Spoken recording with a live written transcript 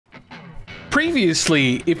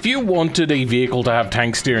previously, if you wanted a vehicle to have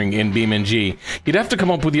tank steering in BeamNG, you'd have to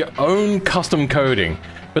come up with your own custom coding.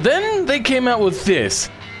 But then they came out with this,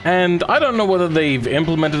 and I don't know whether they've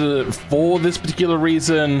implemented it for this particular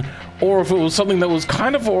reason, or if it was something that was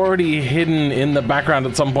kind of already hidden in the background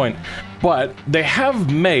at some point. But they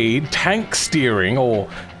have made tank steering, or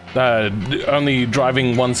only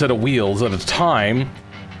driving one set of wheels at a time,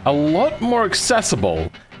 a lot more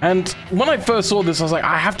accessible. And when I first saw this, I was like,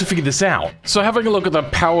 I have to figure this out. So having a look at the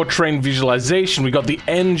powertrain visualization, we got the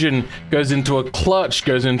engine goes into a clutch,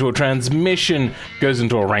 goes into a transmission, goes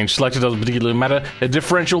into a range selector, doesn't particularly matter, a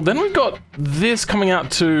differential. Then we've got this coming out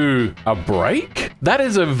to a brake. That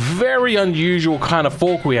is a very unusual kind of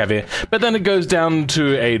fork we have here. But then it goes down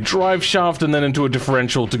to a drive shaft and then into a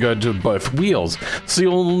differential to go to both wheels. So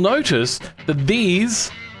you'll notice that these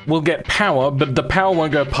will get power, but the power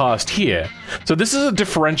won't go past here. So this is a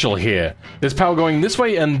differential here. There's power going this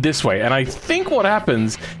way and this way, and I think what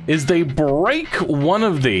happens is they break one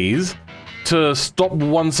of these to stop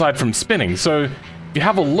one side from spinning. So if you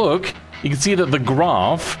have a look, you can see that the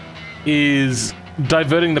graph is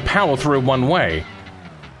diverting the power through one way.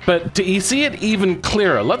 But to see it even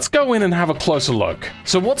clearer, let's go in and have a closer look.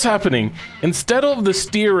 So what's happening, instead of the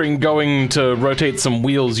steering going to rotate some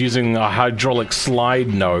wheels using a hydraulic slide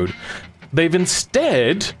node, they've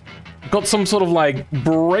instead got some sort of like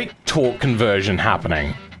brake torque conversion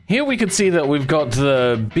happening. Here we can see that we've got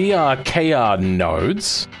the BRKR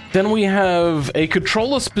nodes. Then we have a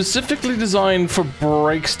controller specifically designed for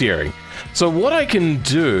brake steering. So what I can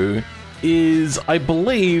do is, I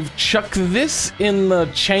believe, chuck this in the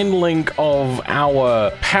chain link of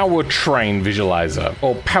our powertrain visualizer,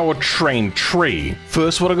 or powertrain tree.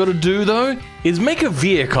 First, what I gotta do though, is make a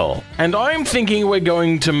vehicle. And I'm thinking we're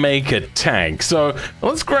going to make a tank. So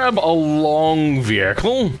let's grab a long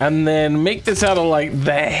vehicle, and then make this out of like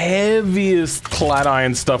the heaviest clad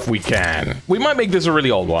iron stuff we can. We might make this a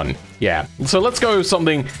really old one. Yeah, so let's go with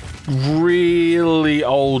something really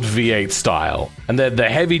old V8 style. And then the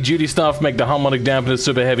heavy duty stuff, make the harmonic dampener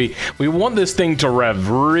super heavy. We want this thing to rev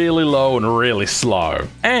really low and really slow.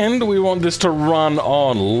 And we want this to run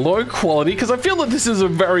on low quality, because I feel that this is a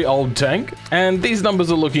very old tank, and these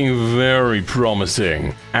numbers are looking very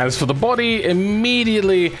promising. As for the body,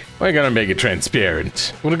 immediately we're gonna make it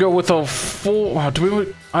transparent. I'm gonna go with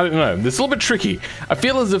a I don't know, this is a little bit tricky. I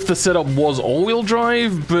feel as if the setup was all-wheel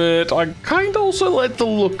drive, but I kind of also like the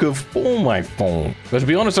look of 4x4. But to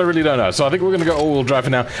be honest, I really don't know. So I think we're gonna go all-wheel drive for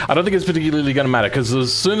now. I don't think it's particularly gonna matter, because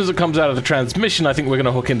as soon as it comes out of the transmission, I think we're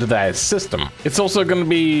gonna hook into that system. It's also gonna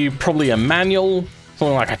be probably a manual,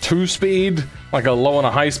 something like a 2-speed, like a low and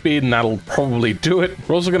a high speed, and that'll probably do it.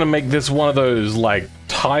 We're also gonna make this one of those like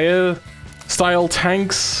tire style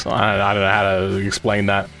tanks. I don't know how to explain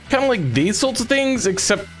that. Kind of like these sorts of things,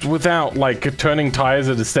 except without like turning tires,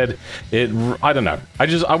 and instead I don't know.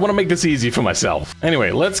 I want to make this easy for myself.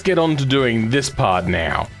 Anyway, let's get on to doing this part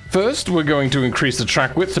now. First, we're going to increase the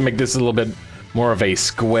track width to make this a little bit more of a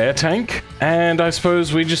square tank. And I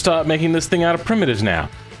suppose we just start making this thing out of primitives now.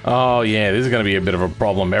 Oh yeah, this is going to be a bit of a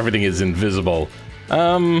problem. Everything is invisible.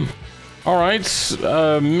 Alright,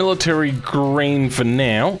 military green for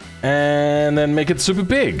now, and then make it super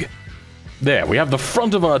big. There, we have the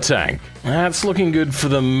front of our tank. That's looking good for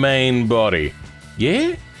the main body.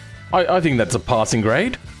 Yeah? I think that's a passing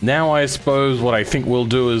grade. Now I suppose what I think we'll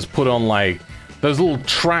do is put on like those little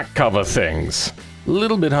track cover things. A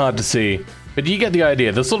little bit hard to see, but you get the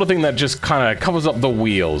idea. The sort of thing that just kind of covers up the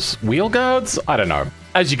wheels. Wheel guards? I don't know.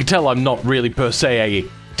 As you can tell, I'm not really per se a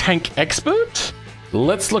tank expert.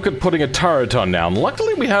 Let's look at putting a turret on now.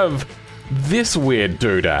 Luckily we have this weird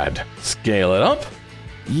doodad. Scale it up.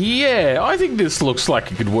 Yeah, I think this looks like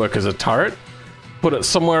it could work as a turret. Put it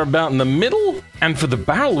somewhere about in the middle. And for the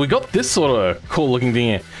barrel, we got this sort of cool looking thing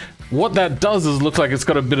here. What that does is look like it's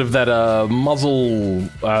got a bit of that muzzle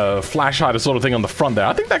flash hider sort of thing on the front there.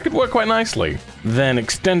 I think that could work quite nicely. Then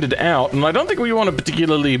extend it out, and I don't think we want a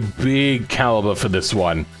particularly big caliber for this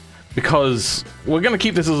one, because we're going to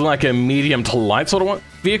keep this as like a medium to light sort of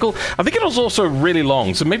vehicle. I think it was also really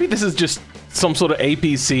long, so maybe this is just some sort of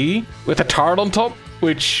APC with a turret on top,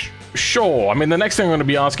 which, sure, I mean, the next thing I'm going to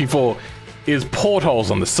be asking for is portholes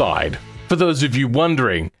on the side. For those of you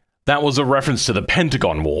wondering, that was a reference to the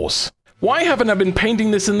Pentagon Wars. Why haven't I been painting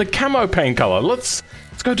this in the camo paint color? Let's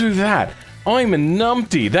go do that. I'm a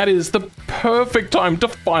numpty. That is the perfect time to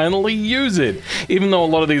finally use it. Even though a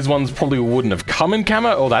lot of these ones probably wouldn't have come in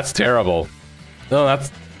camo. Oh, that's terrible.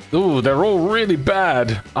 Oh, they're all really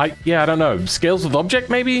bad. Yeah, I don't know. Scales with object,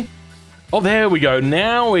 maybe? Oh, there we go.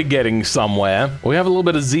 Now we're getting somewhere. We have a little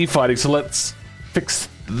bit of Z fighting, so let's fix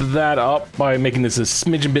that up by making this a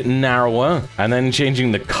smidgen bit narrower, and then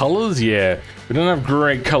changing the colors. Yeah, we don't have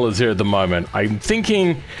great colors here at the moment. I'm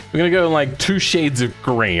thinking we're gonna go like 2 shades of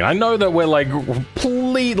green. I know that we're like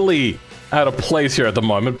completely out of place here at the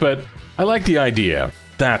moment, but I like the idea.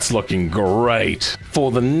 That's looking great.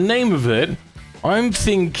 For the name of it, I'm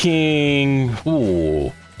thinking,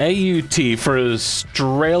 ooh, AUT for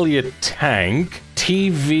Australia Tank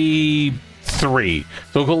TV3. So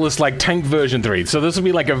we'll call this like Tank version 3. So this will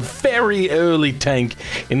be like a very early tank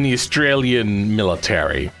in the Australian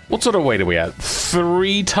military. What sort of weight are we at?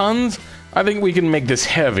 3 tons? I think we can make this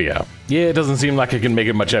heavier. Yeah, it doesn't seem like I can make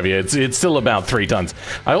it much heavier. It's still about 3 tons.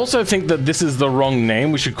 I also think that this is the wrong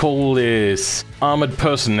name. We should call this Armored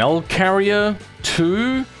Personnel Carrier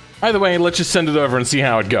 2. Either way, let's just send it over and see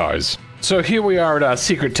how it goes. So here we are at our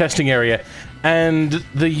secret testing area, and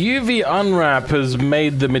the UV unwrap has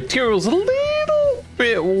made the materials a little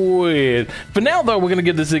bit weird. For now, though, we're going to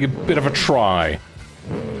give this a bit of a try.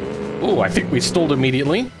 Oh, I think we stalled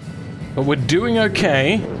immediately, but we're doing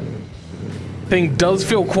okay. Thing does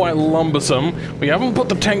feel quite lumbersome. We haven't put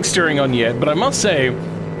the tank steering on yet, but I must say,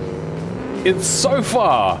 it's so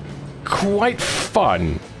far quite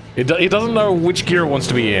fun. It doesn't know which gear it wants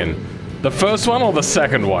to be in. The first one or the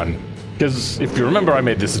second one? Because if you remember, I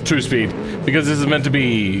made this a 2-speed, because this is meant to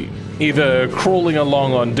be either crawling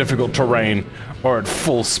along on difficult terrain or at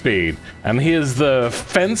full speed. And here's the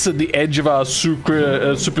fence at the edge of our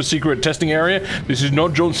super secret testing area. This is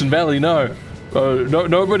not Johnson Valley, no.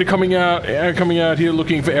 Nobody coming out here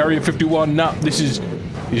looking for Area 51. Nah, this is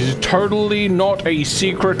totally not a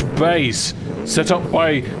secret base set up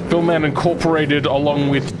by Filmman Incorporated along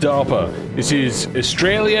with DARPA. This is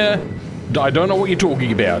Australia. I don't know what you're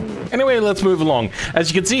talking about. Anyway, let's move along. As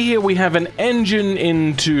you can see here, we have an engine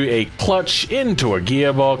into a clutch, into a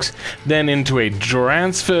gearbox, then into a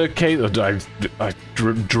transfer case.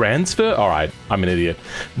 Transfer? Alright, I'm an idiot.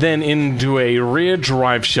 Then into a rear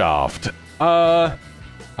drive shaft. I'm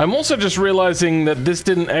also just realizing that this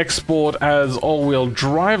didn't export as all-wheel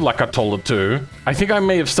drive like I told it to. I think I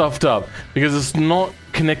may have stuffed up because it's not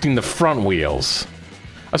connecting the front wheels.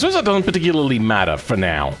 I suppose that doesn't particularly matter for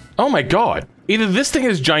now. Oh my god. Either this thing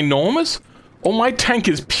is ginormous or my tank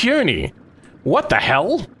is puny. What the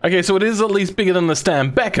hell? Okay, so it is at least bigger than the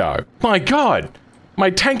Stambeco. My god. My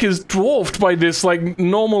tank is dwarfed by this, like,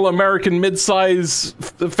 normal American mid-size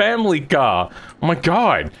family car. Oh my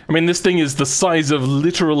god. I mean, this thing is the size of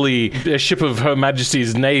literally a ship of Her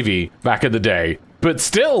Majesty's Navy back in the day. But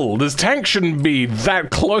still, this tank shouldn't be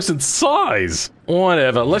that close in size.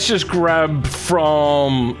 Whatever, let's just grab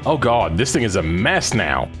from... Oh god, this thing is a mess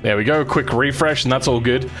now. There we go, quick refresh, and that's all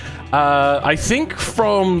good. I think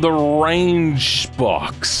from the range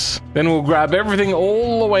box. Then we'll grab everything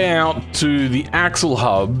all the way out to the axle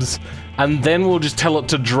hubs, and then we'll just tell it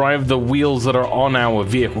to drive the wheels that are on our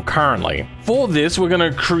vehicle currently. For this, we're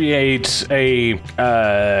gonna create a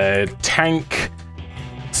tank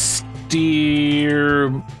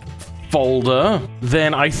steer folder.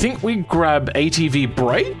 Then I think we grab ATV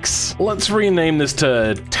brakes. Let's rename this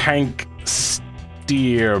to tank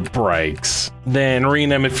steer brakes. Then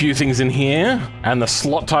rename a few things in here, and the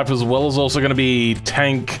slot type as well is also going to be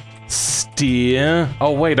tank steer.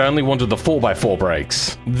 Oh wait, I only wanted the 4x4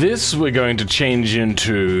 brakes. This we're going to change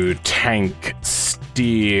into tank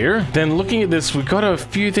steer. Then looking at this, we've got a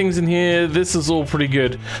few things in here. This is all pretty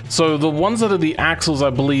good. So the ones that are the axles, I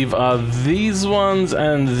believe, are these ones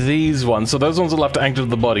and these ones. So those ones will have to anchor to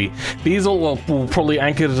the body. These all will probably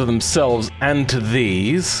anchor to themselves and to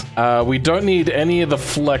these. We don't need any of the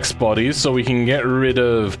flex bodies, so we can get rid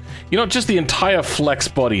of, you know, just the entire flex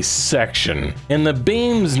body section. In the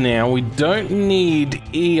beams now, we don't need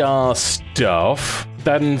ER stuff.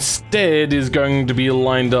 That instead is going to be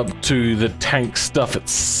lined up to the tank stuff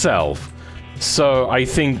itself. So I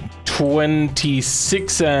think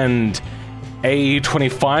 26 and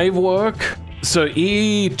A25 work. So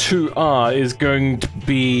E2R is going to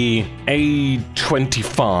be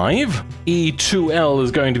A25. E2L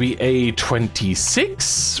is going to be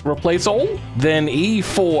A26, replace all. Then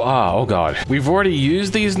E4R, oh god. We've already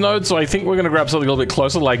used these nodes, so I think we're gonna grab something a little bit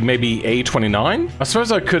closer, like maybe A29. I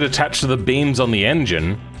suppose I could attach to the beams on the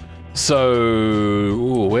engine. So,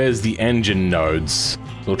 ooh, where's the engine nodes?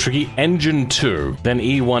 A little tricky. Engine 2. Then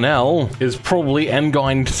E1L is probably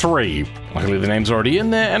Engine 3. Luckily the name's already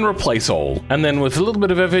in there, and replace all. And then with a little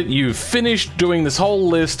bit of effort, you've finished doing this whole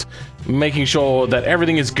list, making sure that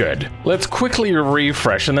everything is good. Let's quickly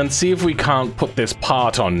refresh and then see if we can't put this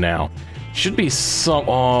part on now. should be some...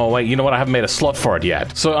 Oh, wait, you know what? I haven't made a slot for it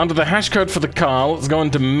yet. So under the hash code for the car, let's go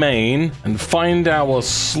into main and find our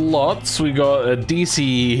slots. We got a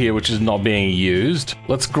DCE here, which is not being used.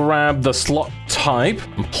 Let's grab the slot type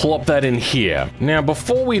and plop that in here. Now,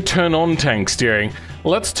 before we turn on tank steering,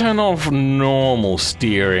 let's turn off normal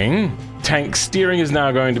steering. Tank steering is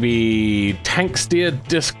now going to be tank steer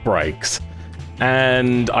disc brakes.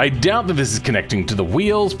 And I doubt that this is connecting to the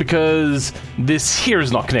wheels because this here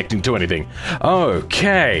is not connecting to anything.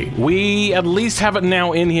 Okay, we at least have it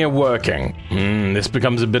now in here working. This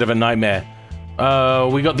becomes a bit of a nightmare.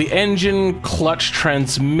 We got the engine, clutch,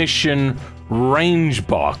 transmission, range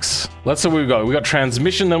box. Let's see what we've got. We got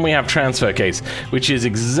transmission, then we have transfer case, which is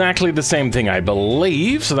exactly the same thing, I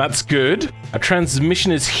believe, so that's good. Our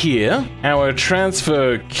transmission is here. Our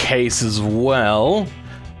transfer case as well.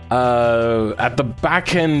 At the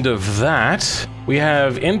back end of that, we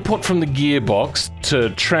have input from the gearbox to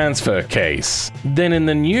transfer case. Then in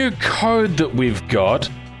the new code that we've got,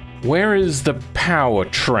 where is the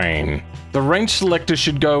powertrain? The range selector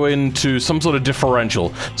should go into some sort of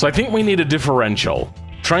differential. So I think we need a differential.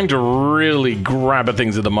 Trying to really grab at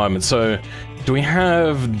things at the moment. So do we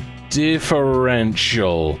have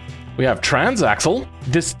differential? We have transaxle.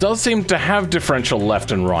 This does seem to have differential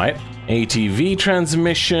left and right. ATV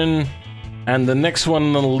transmission, and the next one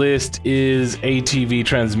on the list is ATV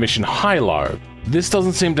transmission high-low. This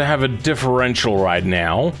doesn't seem to have a differential right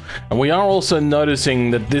now, and we are also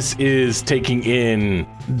noticing that this is taking in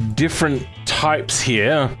different types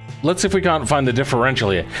here. Let's see if we can't find the differential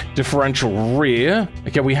here. Differential rear.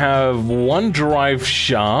 Okay, we have one drive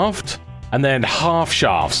shaft, and then half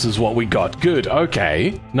shafts is what we got. Good,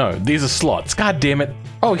 okay. No, these are slots. God damn it.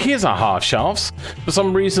 Oh, here's our half shafts. For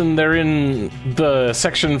some reason, they're in the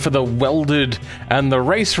section for the welded and the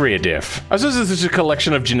race rear diff. I suppose this is a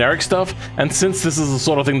collection of generic stuff, and since this is the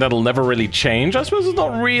sort of thing that'll never really change, I suppose it's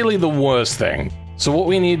not really the worst thing. So what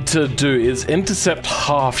we need to do is intercept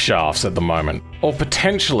half shafts at the moment. Or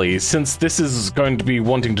potentially, since this is going to be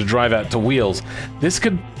wanting to drive out to wheels, this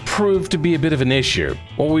could prove to be a bit of an issue.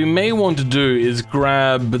 What we may want to do is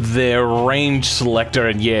grab their range selector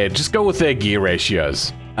and yeah, just go with their gear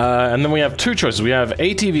ratios. And then we have two choices. We have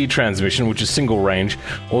ATV transmission, which is single range,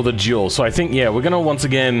 or the dual. So I think, yeah, we're gonna once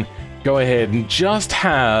again go ahead and just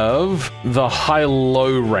have the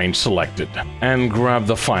high-low range selected and grab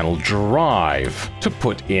the final drive to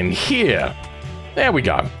put in here. There we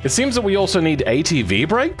go. It seems that we also need ATV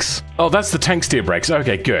brakes. Oh, that's the tank steer brakes.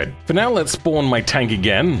 Okay, good. For now, let's spawn my tank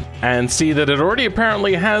again and see that it already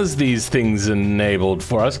apparently has these things enabled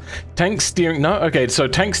for us. Tank steering, no, okay, so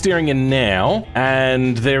tank steering in now,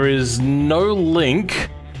 and there is no link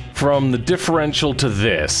from the differential to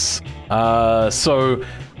this. So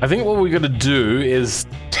I think what we're gonna do is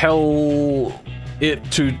tell it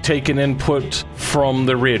to take an input from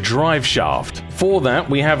the rear drive shaft. For that,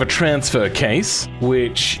 we have a transfer case,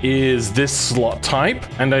 which is this slot type,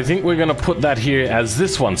 and I think we're gonna put that here as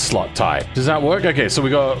this one slot type. Does that work? Okay, so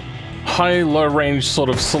we got high-low range sort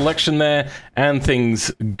of selection there, and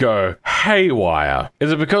things go haywire.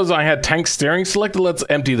 Is it because I had tank steering selected? Let's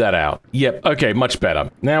empty that out. Yep, okay, much better.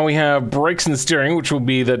 Now we have brakes and steering, which will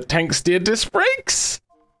be the tank steer disc brakes.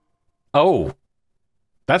 Oh.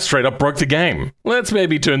 That straight up broke the game. Let's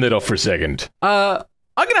maybe turn that off for a second. I'm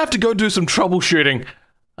gonna have to go do some troubleshooting.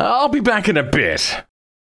 I'll be back in a bit.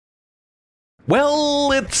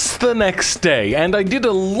 Well, it's the next day, and I did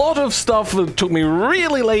a lot of stuff that took me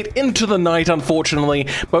really late into the night, unfortunately,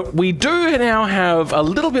 but we do now have a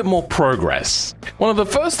little bit more progress. One of the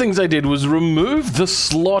first things I did was remove the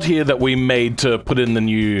slot here that we made to put in the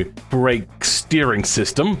new brake steering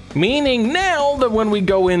system, meaning now that when we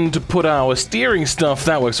go in to put our steering stuff,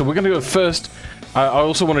 that works. So we're going to go first. I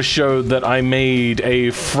also want to show that I made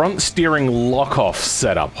a front steering lock-off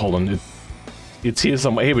setup. Hold on. It's here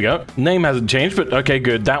somewhere. Here we go. Name hasn't changed, but okay,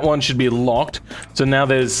 good. That one should be locked. So now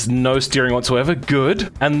there's no steering whatsoever.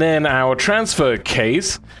 Good. And then our transfer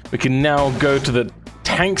case, we can now go to the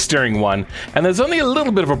tank steering one. And there's only a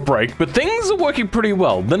little bit of a brake, but things are working pretty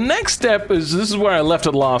well. The next step is, this is where I left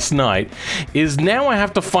it last night, is now I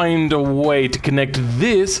have to find a way to connect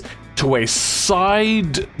this to a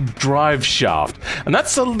side drive shaft. And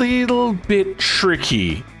that's a little bit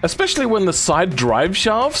tricky, especially when the side drive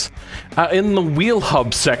shafts are in the wheel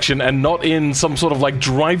hub section and not in some sort of like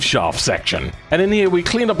drive shaft section. And in here we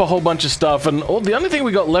cleaned up a whole bunch of stuff, and the only thing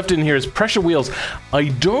we got left in here is pressure wheels. I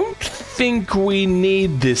don't think we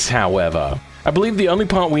need this, however. I believe the only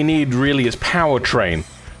part we need really is powertrain.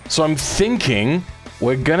 So I'm thinking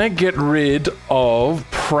we're gonna get rid of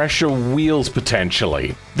pressure wheels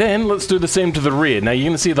potentially. Then let's do the same to the rear. Now you're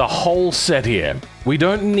gonna see the whole set here. We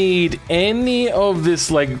don't need any of this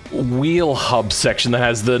like wheel hub section that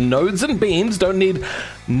has the nodes and beams. Don't need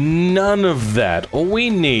none of that. All we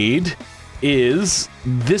need is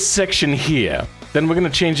this section here. Then we're gonna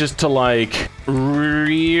change this to like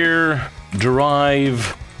rear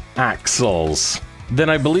drive axles. Then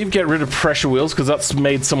I believe get rid of pressure wheels because that's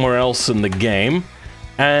made somewhere else in the game.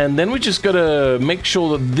 And then we just gotta make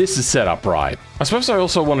sure that this is set up right. I suppose I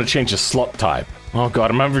also want to change the slot type. Oh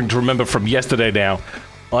god, I'm having to remember from yesterday now.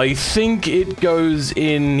 I think it goes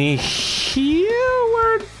in here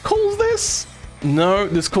where it calls this? No,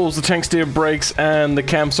 this calls the tank steer brakes and the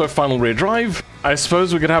Camso final rear drive. I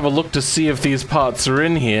suppose we could have a look to see if these parts are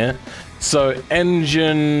in here. So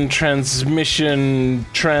engine, transmission,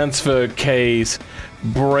 transfer case,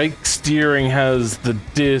 brake steering has the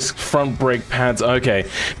disc, front brake pads. Okay,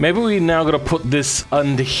 maybe we now got to put this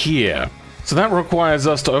under here. So that requires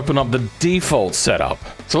us to open up the default setup.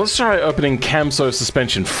 So let's try opening Camso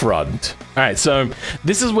suspension front. All right, so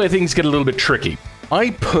this is where things get a little bit tricky.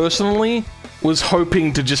 I personally was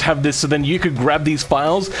hoping to just have this so then you could grab these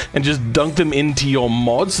files and just dunk them into your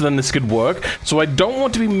mod so then this could work. So I don't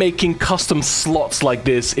want to be making custom slots like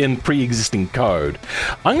this in pre-existing code.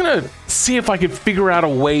 I'm gonna see if I could figure out a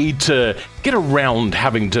way to get around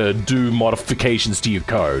having to do modifications to your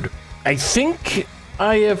code. I think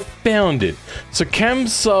I have found it. So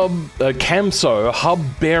Camso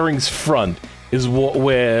hub bearings front is what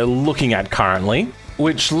we're looking at currently,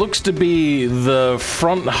 which looks to be the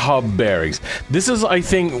front hub bearings. This is, I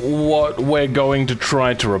think, what we're going to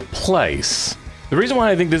try to replace. The reason why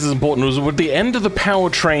I think this is important was with the end of the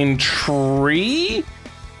powertrain tree,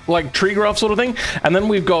 like tree graph sort of thing, and then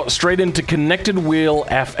we've got straight into connected wheel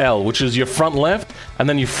FL, which is your front left, and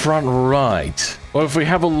then your front right. Well, if we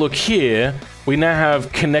have a look here, we now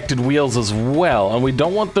have connected wheels as well, and we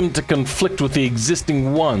don't want them to conflict with the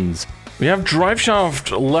existing ones. We have drive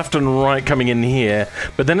shaft left and right coming in here,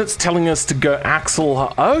 but then it's telling us to go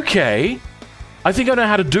axle. Okay, I think I know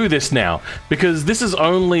how to do this now, because this is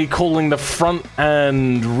only calling the front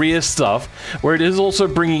and rear stuff, where it is also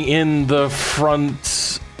bringing in the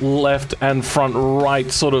front left and front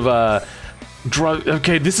right sort of drive.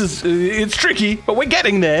 Okay, this is, it's tricky, but we're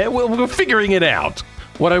getting there. We're figuring it out.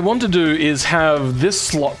 What I want to do is have this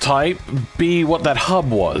slot type be what that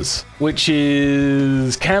hub was, which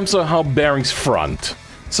is Camso hub bearings front.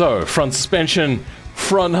 So, front suspension,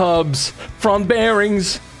 front hubs, front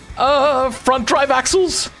bearings, front drive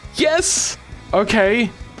axles, yes!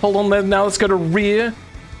 Okay, hold on then, now let's go to rear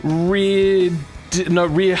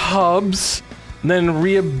hubs, and then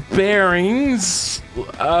rear bearings,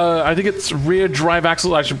 I think it's rear drive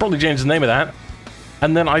axles, I should probably change the name of that.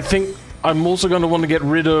 And then I think I'm also going to want to get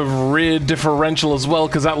rid of rear differential as well,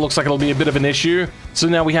 because that looks like it'll be a bit of an issue. So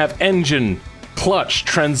now we have engine, clutch,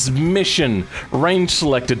 transmission, range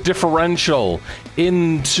selector, differential.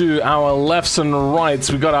 Into our lefts and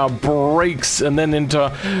rights, we got our brakes, and then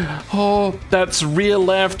into, oh, that's rear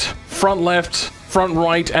left, front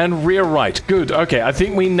right, and rear right. Good, okay, I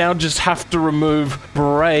think we now just have to remove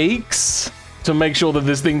brakes to make sure that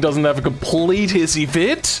this thing doesn't have a complete hissy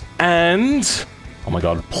fit, and oh my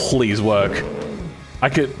god, please work.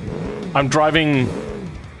 I'm driving...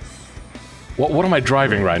 What am I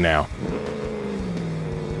driving right now?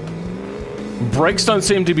 Brakes don't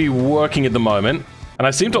seem to be working at the moment, and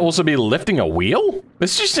I seem to also be lifting a wheel?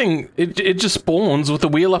 This just thing, it just spawns with the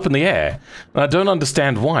wheel up in the air, and I don't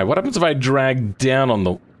understand why. What happens if I drag down on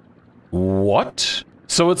the... What?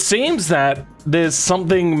 So it seems that there's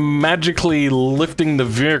something magically lifting the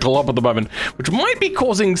vehicle up at the moment, which might be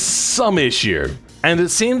causing some issue. And it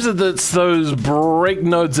seems that it's those brake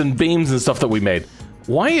nodes and beams and stuff that we made.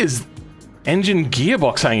 Why is engine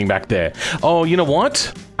gearbox hanging back there? Oh, you know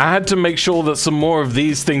what? I had to make sure that some more of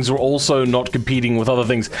these things were also not competing with other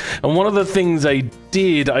things. And one of the things I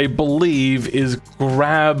did, I believe, is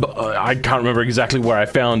grab... I can't remember exactly where I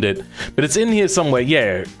found it, but it's in here somewhere.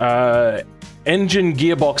 Yeah, engine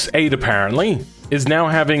gearbox 8 apparently is now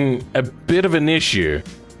having a bit of an issue.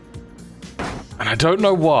 And I don't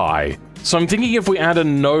know why. So I'm thinking if we add a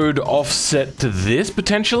node offset to this,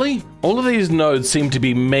 potentially? All of these nodes seem to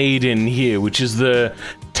be made in here, which is the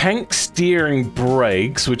tank steering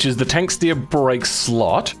brakes, which is the tank steer brake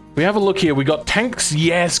slot. We have a look here, we got tanks,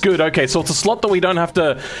 yes, good, okay, so it's a slot that we don't have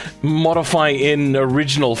to modify in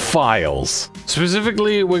original files.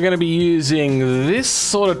 Specifically, we're gonna be using this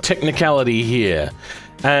sort of technicality here.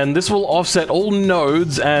 And this will offset all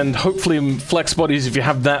nodes and hopefully flex bodies if you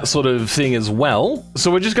have that sort of thing as well.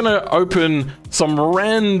 So we're just gonna open some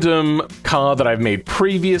random car that I've made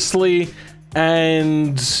previously,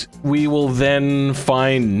 and we will then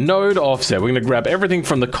find node offset. We're gonna grab everything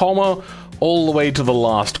from the comma all the way to the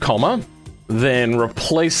last comma, then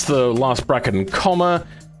replace the last bracket and comma,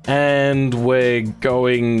 and we're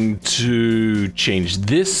going to change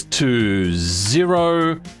this to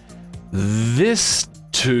 0, this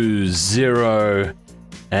to 0,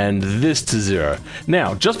 and this to 0.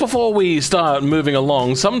 Now, just before we start moving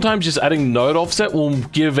along, sometimes just adding node offset will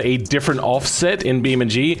give a different offset in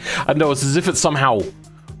BeamNG. I know it's as if it somehow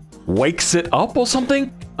wakes it up or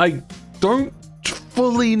something. I don't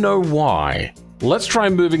fully know why. Let's try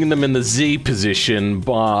moving them in the Z position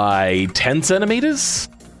by 10 centimeters.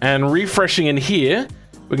 And refreshing in here,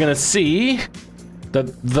 we're gonna see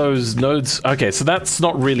that those nodes... Okay, so that's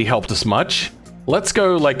not really helped us much. Let's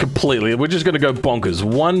go like completely. We're just gonna go bonkers.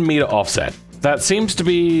 1 meter offset. That seems to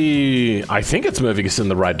be... I think it's moving us in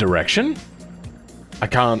the right direction. I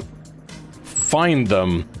can't find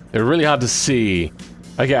them. They're really hard to see.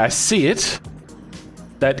 Okay, I see it.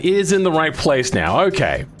 That is in the right place now.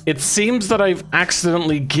 Okay. It seems that I've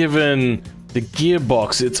accidentally given the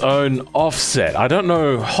gearbox its own offset. I don't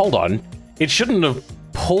know. Hold on. It shouldn't have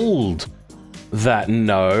pulled that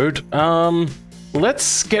node.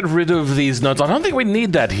 Let's get rid of these nodes. I don't think we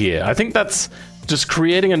need that here. I think that's just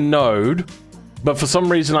creating a node, but for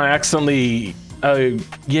some reason I accidentally...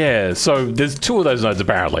 yeah, so there's 2 of those nodes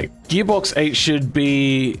apparently. Gearbox 8 should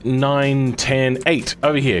be 9, 10, 8.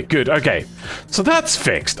 Over here. Good, okay. So that's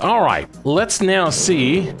fixed. Alright, let's now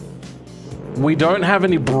see... We don't have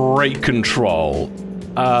any brake control.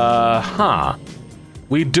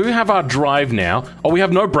 We do have our drive now. Oh, we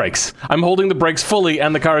have no brakes. I'm holding the brakes fully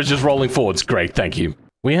and the car is just rolling forwards. Great, thank you.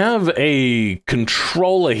 We have a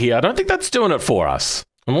controller here. I don't think that's doing it for us.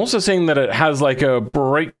 I'm also seeing that it has like a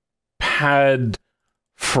brake pad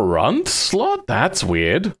front slot? That's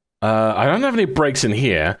weird. I don't have any brakes in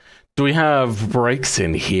here. Do we have brakes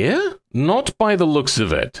in here? Not by the looks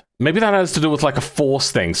of it. Maybe that has to do with like a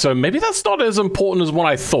force thing, so maybe that's not as important as what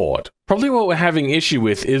I thought. Probably what we're having issue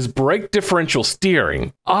with is brake differential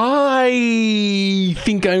steering. I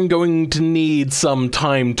think I'm going to need some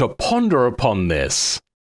time to ponder upon this.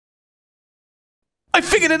 I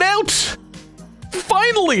figured it out!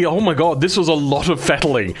 Finally! Oh my god, this was a lot of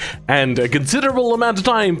fettling and a considerable amount of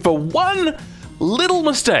time for one little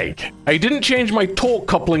mistake. I didn't change my torque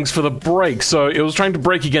couplings for the brake, so it was trying to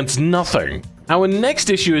brake against nothing. Our next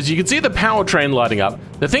issue is you can see the powertrain lighting up.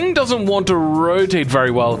 The thing doesn't want to rotate very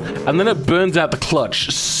well, and then it burns out the clutch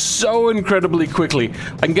so incredibly quickly.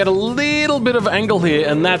 I can get a little bit of angle here,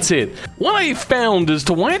 and that's it. What I found as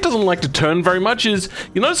to why it doesn't like to turn very much is,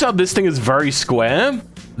 you notice how this thing is very square?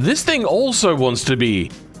 This thing also wants to be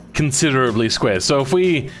considerably square, so if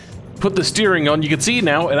we put the steering on, you can see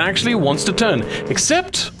now it actually wants to turn.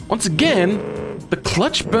 Except, once again, the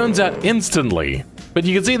clutch burns out instantly. But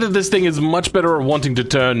you can see that this thing is much better at wanting to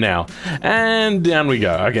turn now. And down we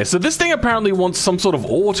go. Okay, so this thing apparently wants some sort of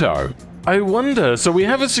auto. I wonder, so we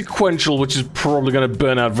have a sequential, which is probably going to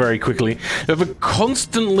burn out very quickly. We have a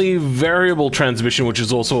constantly variable transmission, which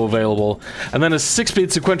is also available. And then a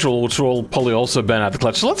 6-speed sequential, which will probably also burn out the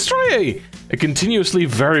clutch. So let's try a continuously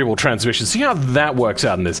variable transmission. See how that works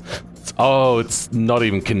out in this. Oh, it's not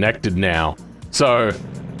even connected now. So,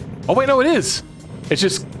 oh wait, no, it is. It's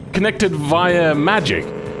just connected via magic.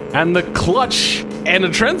 And the clutch and a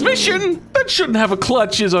transmission that shouldn't have a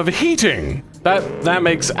clutch is overheating. That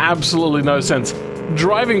makes absolutely no sense.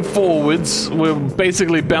 Driving forwards, we're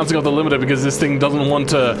basically bouncing off the limiter because this thing doesn't want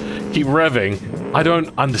to keep revving. I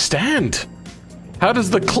don't understand. How does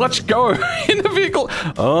the clutch go in the vehicle?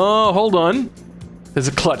 Oh, hold on. There's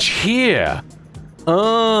a clutch here.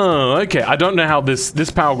 Oh, okay. I don't know how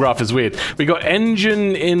this power graph is weird. We got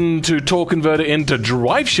engine into torque converter into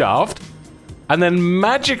drive shaft, and then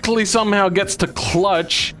magically somehow gets to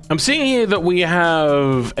clutch. I'm seeing here that we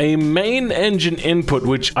have a main engine input,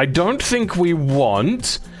 which I don't think we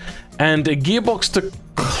want, and a gearbox to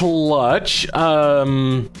clutch.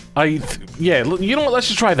 Yeah, you know what? Let's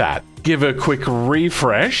just try that. Give a quick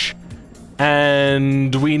refresh.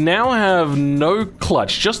 And we now have no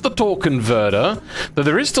clutch, just the torque converter, though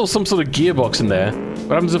there is still some sort of gearbox in there.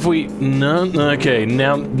 What happens if we... No, okay,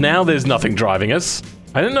 now there's nothing driving us.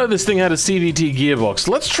 I didn't know this thing had a CVT gearbox.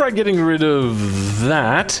 Let's try getting rid of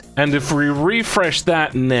that. And if we refresh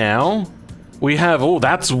that now, we have... Oh,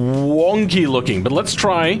 that's wonky looking, but let's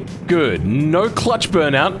try. Good. No clutch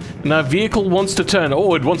burnout, and our vehicle wants to turn.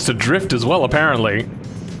 Oh, it wants to drift as well, apparently.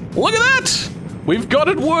 Look at that! We've got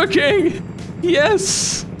it working!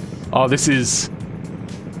 Yes! Oh, this is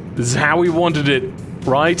how we wanted it,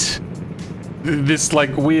 right? This,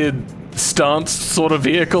 like, weird stance sort of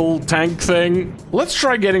vehicle tank thing. Let's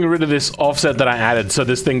try getting rid of this offset that I added so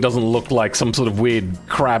this thing doesn't look like some sort of weird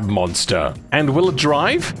crab monster. And will it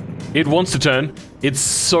drive? It wants to turn. It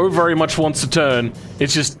so very much wants to turn.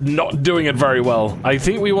 It's just not doing it very well. I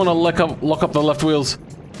think we want to lock up the left wheels.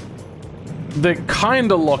 They're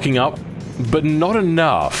kind of locking up, but not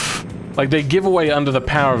enough. Like, they give away under the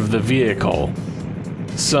power of the vehicle.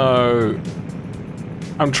 So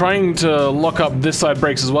I'm trying to lock up this side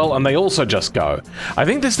brakes as well, and they also just go. I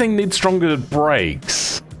think this thing needs stronger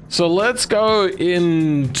brakes. So let's go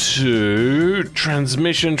into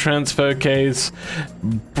transmission, transfer case,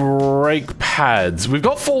 brake pads. We've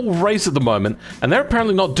got full race at the moment, and they're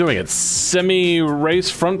apparently not doing it.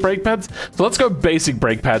 Semi-race front brake pads. So let's go basic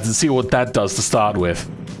brake pads and see what that does to start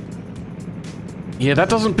with. Yeah, that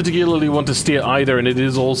doesn't particularly want to steer either, and it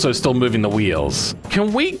is also still moving the wheels.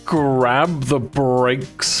 Can we grab the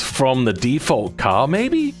brakes from the default car,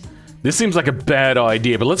 maybe? This seems like a bad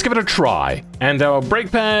idea, but let's give it a try. And our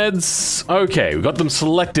brake pads... Okay, we've got them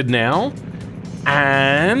selected now.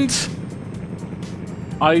 And...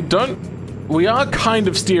 We are kind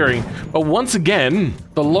of steering, but once again,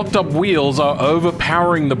 the locked up wheels are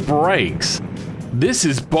overpowering the brakes. This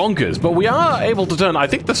is bonkers, but we are able to turn. I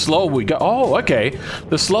think the slower we go... Oh, okay.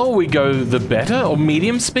 The slower we go, the better? Or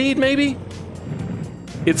medium speed, maybe?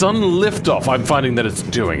 It's on liftoff. I'm finding that it's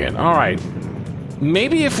doing it. All right.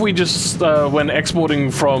 Maybe if we just, when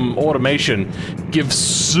exporting from automation, give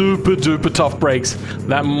super duper tough brakes,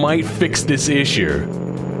 that might fix this issue.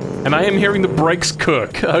 And I am hearing the brakes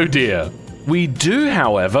cook. Oh dear. We do,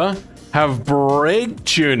 however, have brake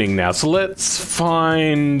tuning now. So let's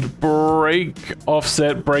find brake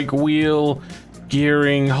offset, brake wheel,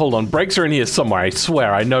 gearing. Hold on, brakes are in here somewhere. I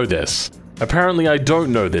swear, I know this. Apparently I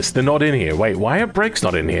don't know this. They're not in here. Wait, why are brakes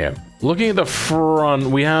not in here? Looking at the front,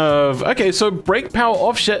 we have... Okay, so brake power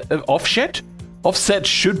offset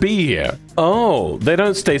should be here. Oh, they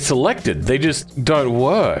don't stay selected. They just don't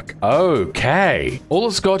work. Okay. All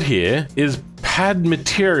it's got here is pad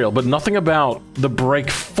material, but nothing about the brake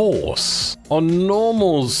force. On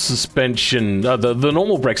normal suspension, the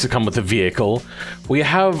normal brakes that come with the vehicle, we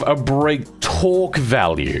have a brake torque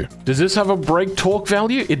value. Does this have a brake torque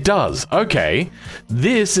value? It does. Okay.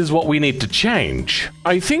 This is what we need to change.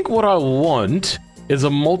 I think what I want is a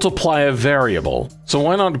multiplier variable. So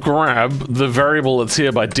why not grab the variable that's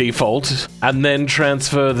here by default and then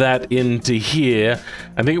transfer that into here.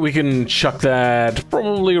 I think we can chuck that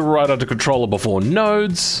probably right onto controller before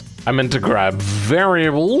nodes. I meant to grab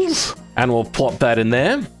variables and we'll plop that in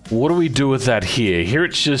there. What do we do with that here? Here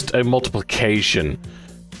it's just a multiplication.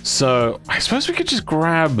 So I suppose we could just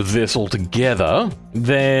grab this all together,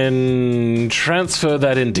 then transfer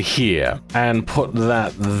that into here and put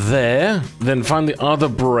that there, then find the other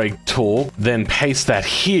brake torque, then paste that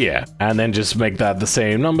here, and then just make that the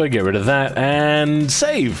same number, get rid of that, and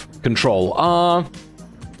save. Control R,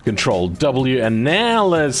 Control W, and now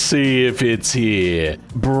let's see if it's here.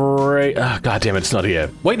 Brake, oh, god damn it, it's not here.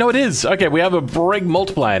 Wait, no it is. Okay, we have a brake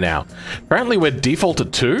multiplier now. Apparently we're default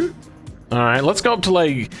at 2. Alright, let's go up to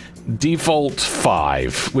like default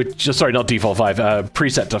 5, which, sorry, not default 5,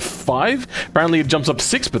 preset to 5. Apparently it jumps up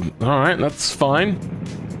 6, but alright, that's fine.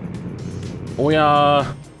 We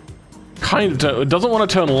are kind of, it doesn't want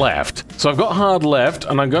to turn left. So I've got hard left,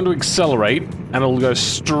 and I'm going to accelerate, and it'll go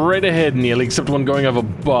straight ahead nearly, except when going over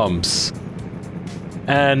bumps.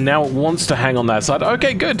 And now it wants to hang on that side.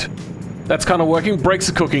 Okay, good. That's kind of working. Brakes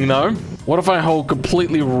are cooking, though. What if I hold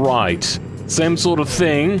completely right? Same sort of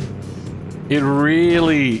thing.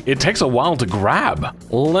 It takes a while to grab.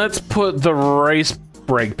 Let's put the race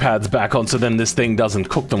brake pads back on so then this thing doesn't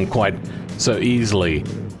cook them quite so easily.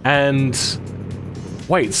 And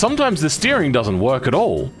wait, sometimes the steering doesn't work at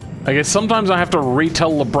all. I guess sometimes I have to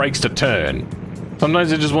retell the brakes to turn.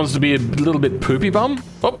 Sometimes it just wants to be a little bit poopy bum.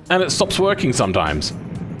 Oh, and it stops working sometimes.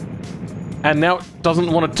 And now it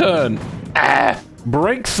doesn't want to turn. Ah!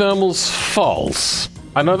 Brake thermals false.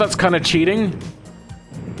 I know that's kind of cheating.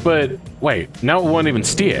 But, wait, now it won't even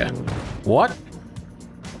steer. What?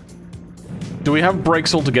 Do we have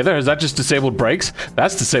brakes altogether? Is that just disabled brakes?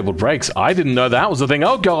 That's disabled brakes. I didn't know that was a thing.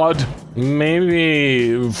 Oh god!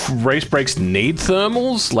 Maybe race brakes need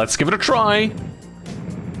thermals? Let's give it a try.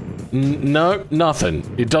 No, nothing.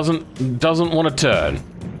 It doesn't want to turn.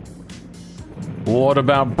 What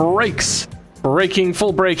about brakes? Braking,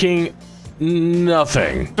 full braking,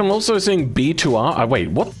 nothing. I'm also seeing B2R. Wait,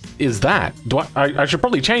 what is that? I should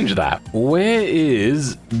probably change that. Where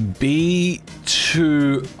is B2R?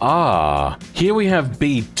 Here we have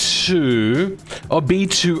B2. B2 or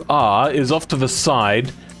B2R is off to the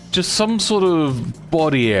side, just some sort of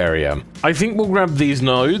body area. I think we'll grab these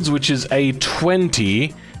nodes, which is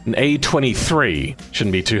A20 and A23.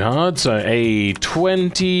 Shouldn't be too hard, so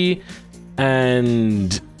A20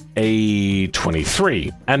 and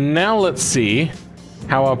A23. And now let's see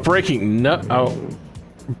how our braking...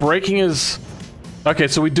 braking is... Okay,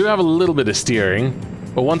 so we do have a little bit of steering,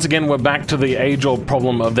 but once again, we're back to the age-old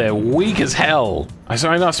problem of they're weak as hell. I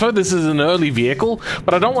suppose this is an early vehicle,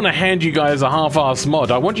 but I don't want to hand you guys a half-assed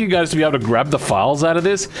mod. I want you guys to be able to grab the files out of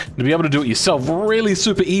this, and to be able to do it yourself really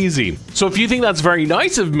super easy. So if you think that's very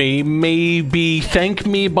nice of me, maybe thank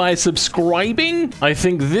me by subscribing? I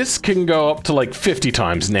think this can go up to like 50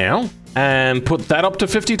 times now. And put that up to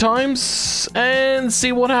 50 times, and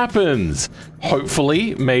see what happens.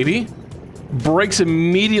 Hopefully, maybe. Brakes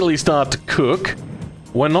immediately start to cook.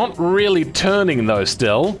 We're not really turning though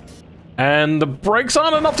still. And the brakes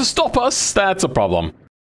aren't enough to stop us. That's a problem.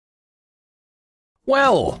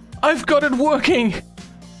 Well, I've got it working.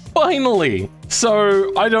 Finally.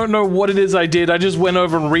 So, I don't know what it is I did. I just went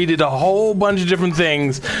over and redid a whole bunch of different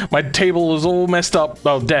things. My table is all messed up.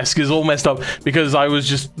 Well, desk is all messed up because I was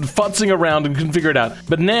just futzing around and couldn't figure it out.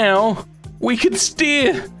 But now, we can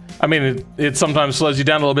steer. I mean, it sometimes slows you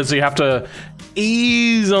down a little bit, so you have to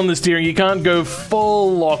ease on the steering. You can't go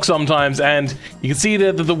full lock sometimes, and you can see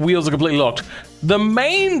there that the wheels are completely locked. The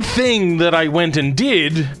main thing that I went and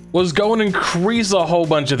did was go and increase a whole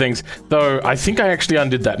bunch of things, though I think I actually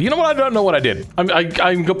undid that. You know what? I don't know what I did.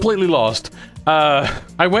 I'm completely lost.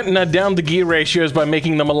 I went and down the gear ratios by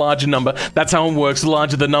making them a larger number. That's how it works. The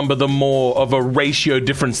larger the number, the more of a ratio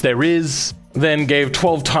difference there is. Then gave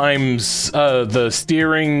 12 times the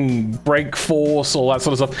steering, brake force, all that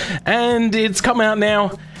sort of stuff. And it's come out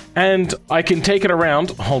now, and I can take it around.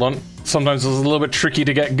 Hold on. Sometimes it's a little bit tricky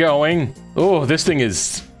to get going. Oh, this thing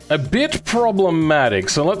is a bit problematic.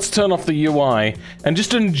 So let's turn off the UI and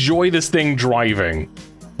just enjoy this thing driving.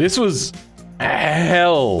 This was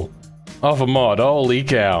hell of a mod. Holy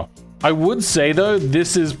cow. I would say, though,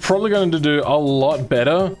 this is probably going to do a lot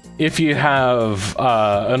better if you have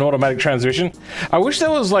an automatic transmission. I wish there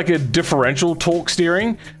was like a differential torque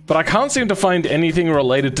steering, but I can't seem to find anything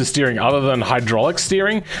related to steering other than hydraulic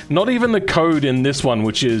steering. Not even the code in this one,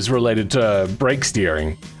 which is related to brake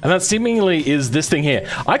steering. And that seemingly is this thing here.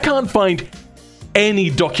 I can't find any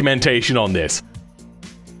documentation on this.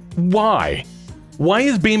 Why? Why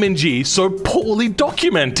is BeamNG so poorly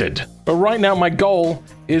documented? But right now, my goal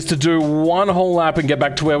is to do one whole lap and get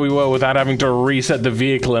back to where we were without having to reset the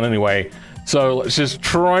vehicle in any way. So let's just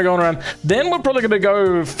try going around. Then we're probably going to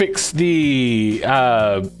go fix the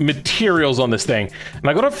materials on this thing. And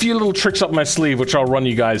I got a few little tricks up my sleeve, which I'll run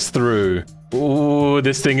you guys through. Ooh,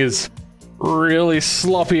 this thing is really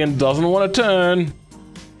sloppy and doesn't want to turn.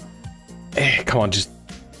 Come on, just...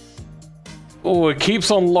 Oh, it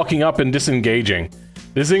keeps on locking up and disengaging.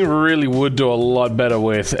 This thing really would do a lot better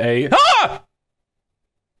with a... Ah!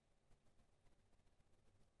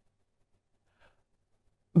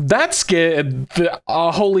 That scared the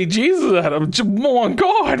holy Jesus out of him. Oh my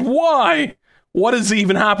God, why? What is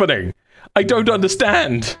even happening? I don't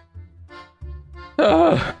understand.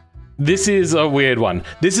 This is a weird one.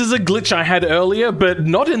 This is a glitch I had earlier, but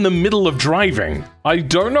not in the middle of driving. I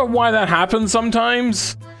don't know why that happens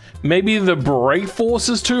sometimes. Maybe the brake force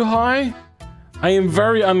is too high? I am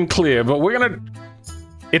very unclear, but we're gonna...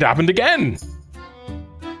 It happened again!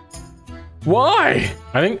 Why?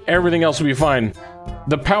 I think everything else will be fine.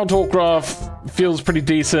 The power torque graph feels pretty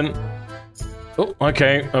decent. Oh,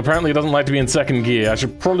 okay. Apparently it doesn't like to be in second gear. I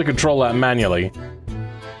should probably control that manually.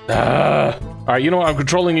 Alright, you know what? I'm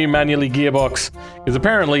controlling you manually, gearbox. Because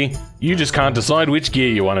apparently, you just can't decide which gear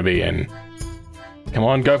you want to be in. Come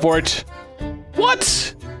on, go for it.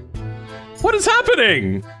 What? What is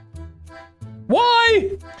happening?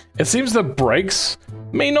 Why? It seems the brakes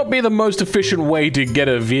may not be the most efficient way to get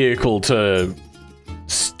a vehicle to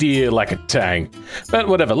steer like a tank. But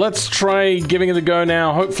whatever, let's try giving it a go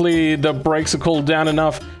now. Hopefully the brakes are cooled down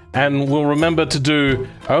enough, and we'll remember to do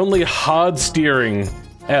only hard steering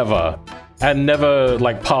ever, and never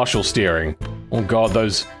like partial steering. Oh God,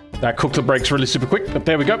 that cooked the brakes really super quick, but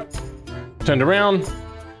there we go. Turned around,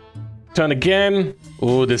 turn again.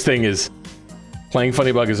 Oh, this thing is playing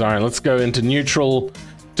funny buggers. All right, let's go into neutral,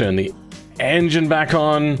 turn the engine back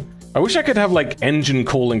on. I wish I could have like engine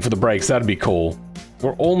cooling for the brakes, that'd be cool.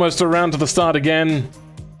 We're almost around to the start again.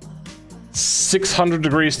 600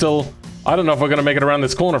 degrees still. I don't know if we're gonna make it around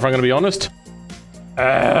this corner, if I'm gonna be honest.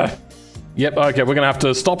 Yep, okay, we're gonna have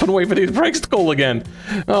to stop and wait for these brakes to cool again.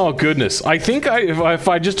 Oh goodness, I think if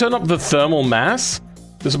I just turn up the thermal mass,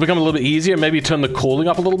 this will become a little bit easier. Maybe turn the cooling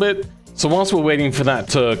up a little bit. So whilst we're waiting for that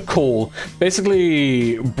to cool,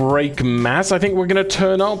 basically brake mass, I think we're going to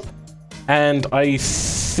turn up. And I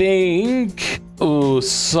think... oh,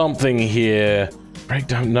 something here. Brake,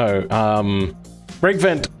 don't know. Brake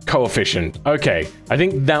vent coefficient. Okay, I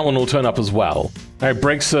think that one will turn up as well. Alright,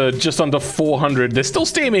 brakes are just under 400. They're still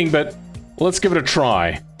steaming, but let's give it a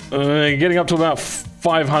try. Getting up to about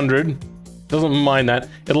 500. Doesn't mind that.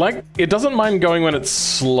 It doesn't mind going when it's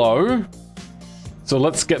slow. So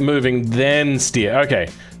let's get moving, then steer. Okay,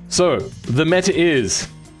 so the meta is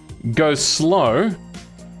go slow,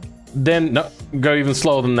 then no, go even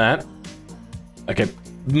slower than that. Okay,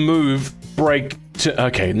 move, brake to,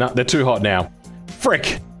 okay, no, they're too hot now.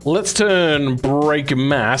 Frick, let's turn brake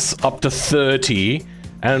mass up to 30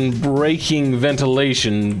 and braking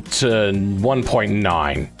ventilation to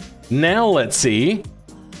 1.9. Now let's see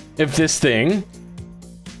if this thing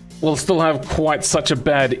will still have quite such a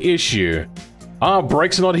bad issue. Ah,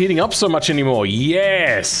 brakes are not heating up so much anymore.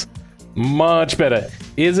 Yes! Much better.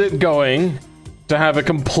 Is it going to have a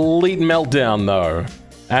complete meltdown, though,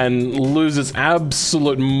 and lose its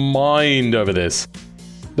absolute mind over this?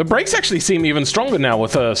 The brakes actually seem even stronger now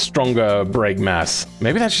with a stronger brake mass.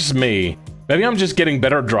 Maybe that's just me. Maybe I'm just getting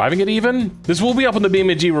better at driving it even? This will be up in the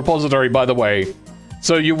BeamNG repository, by the way.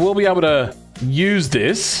 So you will be able to use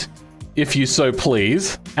this, if you so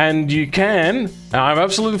please. And you can, I'm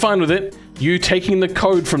absolutely fine with it, you taking the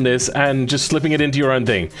code from this and just slipping it into your own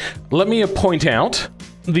thing. Let me point out,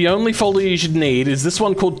 the only folder you should need is this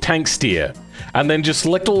one called Tank Steer, and then just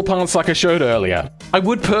select all the parts like I showed earlier. I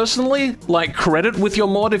would personally like credit with your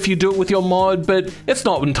mod if you do it with your mod, but it's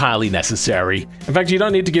not entirely necessary. In fact, you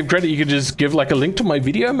don't need to give credit, you could just give like a link to my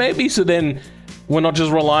video maybe, so then we're not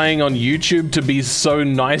just relying on YouTube to be so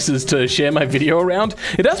nice as to share my video around.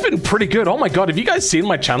 It has been pretty good. Oh my god, have you guys seen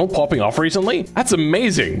my channel popping off recently? That's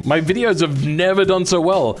amazing. My videos have never done so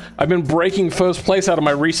well. I've been breaking first place out of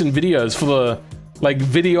my recent videos for the, like,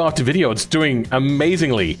 video after video. It's doing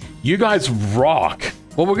amazingly. You guys rock.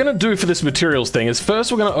 What we're going to do for this materials thing is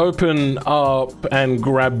first we're going to open up and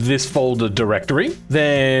grab this folder directory,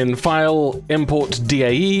 then file import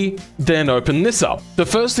DAE, then open this up. The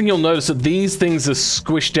first thing you'll notice that these things are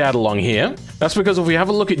squished out along here. That's because if we have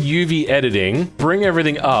a look at UV editing, bring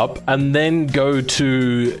everything up and then go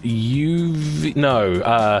to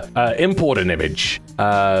import an image.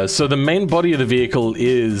 So the main body of the vehicle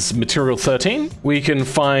is material 13. We can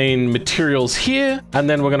find materials here, and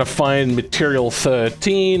then we're going to find material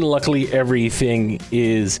 13. Luckily, everything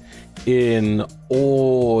is in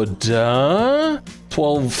order.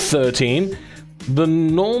 12, 13. The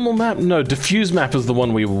normal map, no, diffuse map is the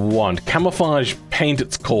one we want. Camouflage paint,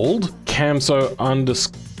 it's called.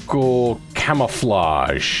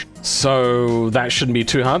 Camso_camouflage. So that shouldn't be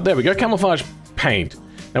too hard. There we go, camouflage paint.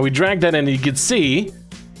 Now we drag that in and you can see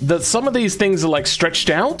that some of these things are like stretched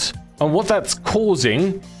out, and what that's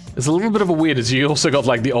causing is a little bit of a weird, as you also got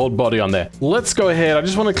like the old body on there. Let's go ahead, I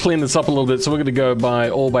just want to clean this up a little bit, so we're going to go by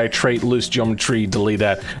all by trait, loose geometry, delete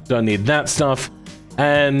that, don't need that stuff.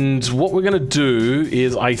 And what we're going to do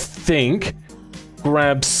is, I think,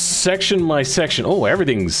 grab section by section. Oh,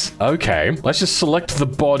 everything's okay. Let's just select the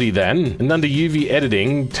body then, and under UV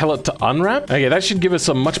editing, tell it to unwrap. Okay, that should give us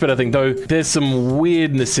a much better thing, though there's some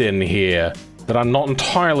weirdness in here that I'm not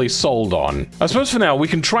entirely sold on. I suppose for now we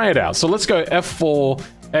can try it out. So let's go F4,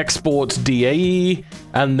 export DAE,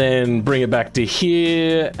 and then bring it back to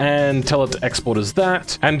here and tell it to export as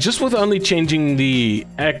that. And just with only changing the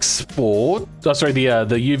export, the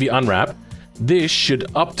UV unwrap, this should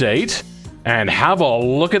update. And have a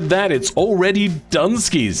look at that, it's already done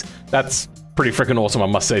skis. That's pretty freaking awesome, I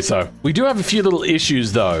must say so. We do have a few little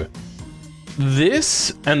issues though.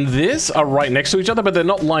 This and this are right next to each other, but they're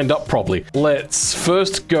not lined up properly. Let's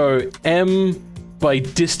first go M by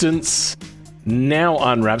distance, now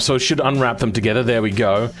unwrap, so it should unwrap them together, there we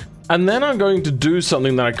go. And then I'm going to do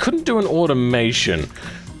something that I couldn't do in automation.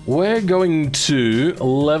 We're going to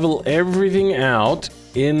level everything out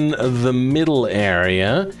in the middle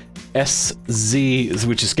area, SZ,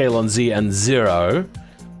 which is scale on Z, and 0.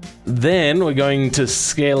 Then we're going to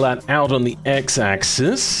scale that out on the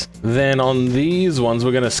x-axis. Then on these ones,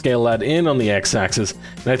 we're going to scale that in on the x-axis.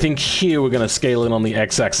 And I think here we're going to scale in on the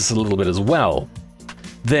x-axis a little bit as well.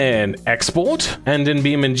 Then export, and in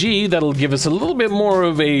BeamNG, that'll give us a little bit more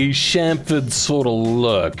of a chamfered sort of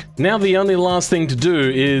look. Now the only last thing to do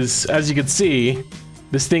is, as you can see,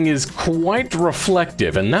 this thing is quite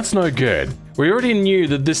reflective, and that's no good. We already knew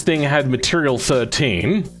that this thing had material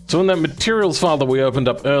 13, so in that materials file that we opened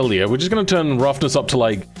up earlier, we're just going to turn roughness up to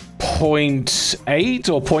like 0.8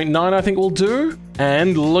 or 0.9 I think will do.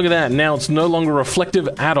 And look at that, now it's no longer reflective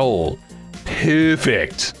at all.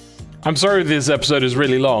 Perfect. I'm sorry this episode is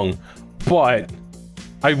really long, but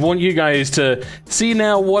I want you guys to see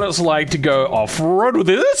now what it's like to go off-road with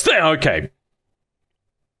this thing. Okay.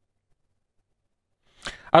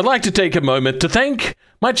 I'd like to take a moment to thank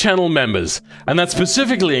my channel members, and that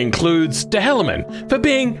specifically includes Dehellerman for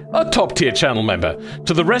being a top-tier channel member.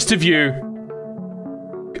 To the rest of you,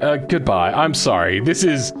 goodbye. I'm sorry. This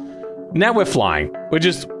is... Now we're flying.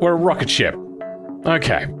 We're a rocket ship.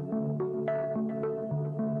 Okay.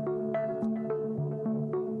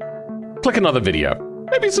 Click another video.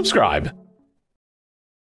 Maybe subscribe.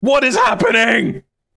 What is happening?